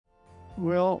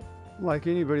Well, like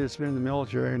anybody that's been in the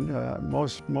military, and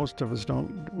most of us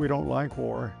we don't like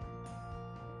war.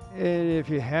 And if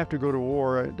you have to go to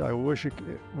war, I wish it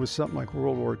was something like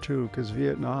World War II, because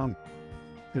Vietnam.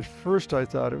 At first, I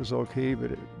thought it was okay,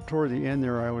 but toward the end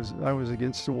there, I was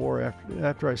against the war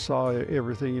after I saw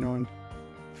everything, and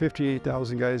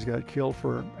 58,000 guys got killed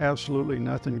for absolutely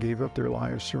nothing, gave up their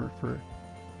lives for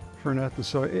nothing.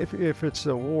 So if it's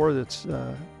a war that's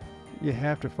you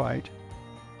have to fight,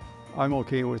 I'm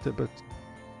okay with it. But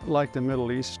like the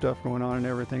Middle East stuff going on and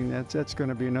everything, that's going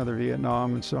to be another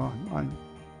Vietnam, and so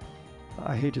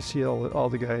I hate to see all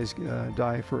the guys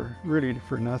die for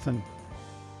nothing.